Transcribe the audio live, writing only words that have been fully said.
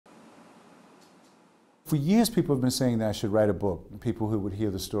For years, people have been saying that I should write a book, people who would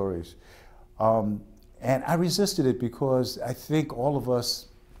hear the stories. And I resisted it because I think all of us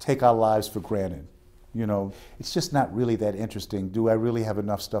take our lives for granted. You know, it's just not really that interesting. Do I really have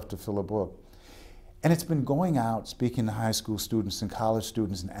enough stuff to fill a book? And it's been going out, speaking to high school students and college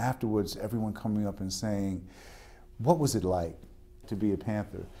students, and afterwards, everyone coming up and saying, what was it like to be a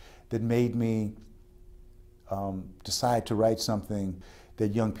Panther, that made me decide to write something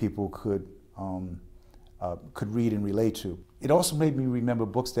that young people could read and relate to. It also made me remember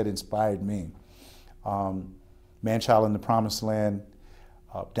books that inspired me. Man-Child in the Promised Land,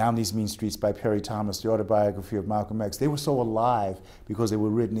 Down These Mean Streets by Perry Thomas, the autobiography of Malcolm X. They were so alive because they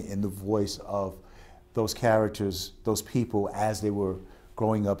were written in the voice of those characters, those people, as they were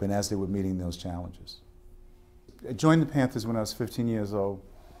growing up and as they were meeting those challenges. I joined the Panthers when I was 15 years old.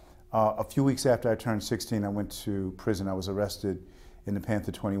 A few weeks after I turned 16, I went to prison. I was arrested in the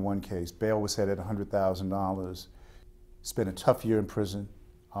Panther 21 case. Bail was set at $100,000. Spent a tough year in prison,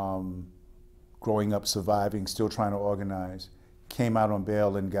 growing up, surviving, still trying to organize. Came out on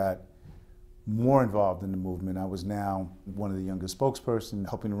bail and got more involved in the movement. I was now one of the youngest spokespersons,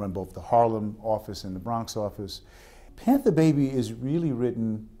 helping to run both the Harlem office and the Bronx office. Panther Baby is really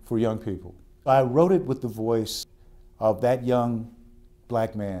written for young people. I wrote it with the voice of that young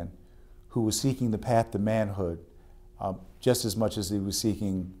black man who was seeking the path to manhood just as much as he was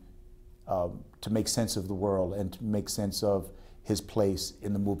seeking to make sense of the world and to make sense of his place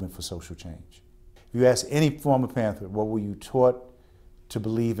in the movement for social change. If you ask any former Panther, what were you taught to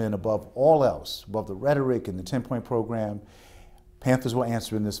believe in above all else, above the rhetoric and the 10-point program, Panthers will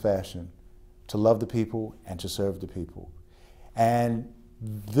answer in this fashion: to love the people and to serve the people. And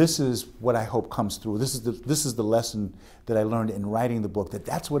this is what I hope comes through. This is the lesson that I learned in writing the book, that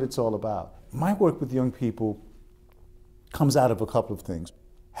that's what it's all about. My work with young people comes out of a couple of things.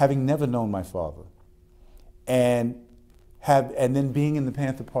 Having never known my father, and then being in the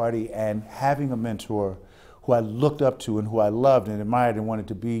Panther Party and having a mentor who I looked up to and who I loved and admired and wanted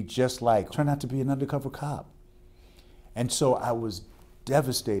to be just like, turned out to be an undercover cop. And so I was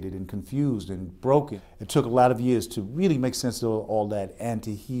devastated and confused and broken. It took a lot of years to really make sense of all that and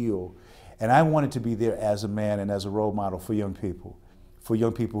to heal. And I wanted to be there as a man and as a role model for young people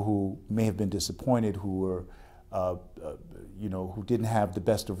who may have been disappointed, who were, who didn't have the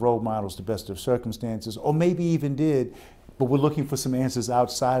best of role models, the best of circumstances, or maybe even did, but we're looking for some answers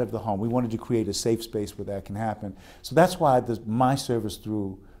outside of the home. We wanted to create a safe space where that can happen. So that's why my service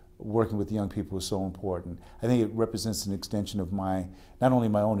through working with young people is so important. I think it represents an extension of not only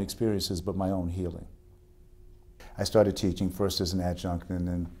my own experiences, but my own healing. I started teaching first as an adjunct, and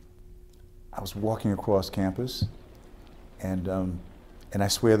then I was walking across campus, and I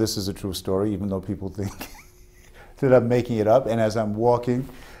swear this is a true story, even though people think that I'm making it up. And as I'm walking,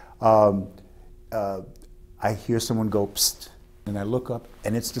 I hear someone go, "Psst," and I look up,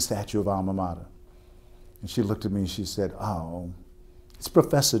 and it's the statue of Alma Mater. And she looked at me and she said, "Oh, it's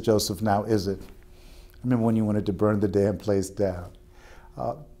Professor Joseph now, is it? I remember when you wanted to burn the damn place down."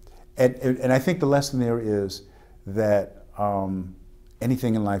 And I think the lesson there is that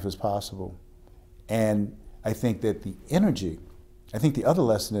anything in life is possible. And I think that the other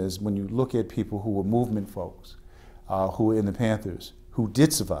lesson is when you look at people who were movement folks, who were in the Panthers, who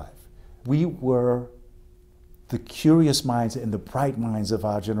did survive, we were the curious minds and the bright minds of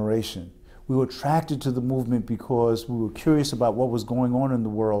our generation. We were attracted to the movement because we were curious about what was going on in the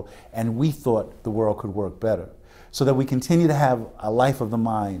world, and we thought the world could work better. So that we continue to have a life of the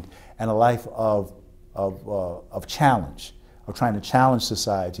mind and a life of challenge, of trying to challenge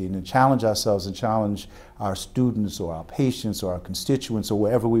society and to challenge ourselves and challenge our students or our patients or our constituents or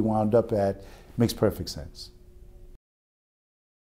wherever we wound up at, makes perfect sense.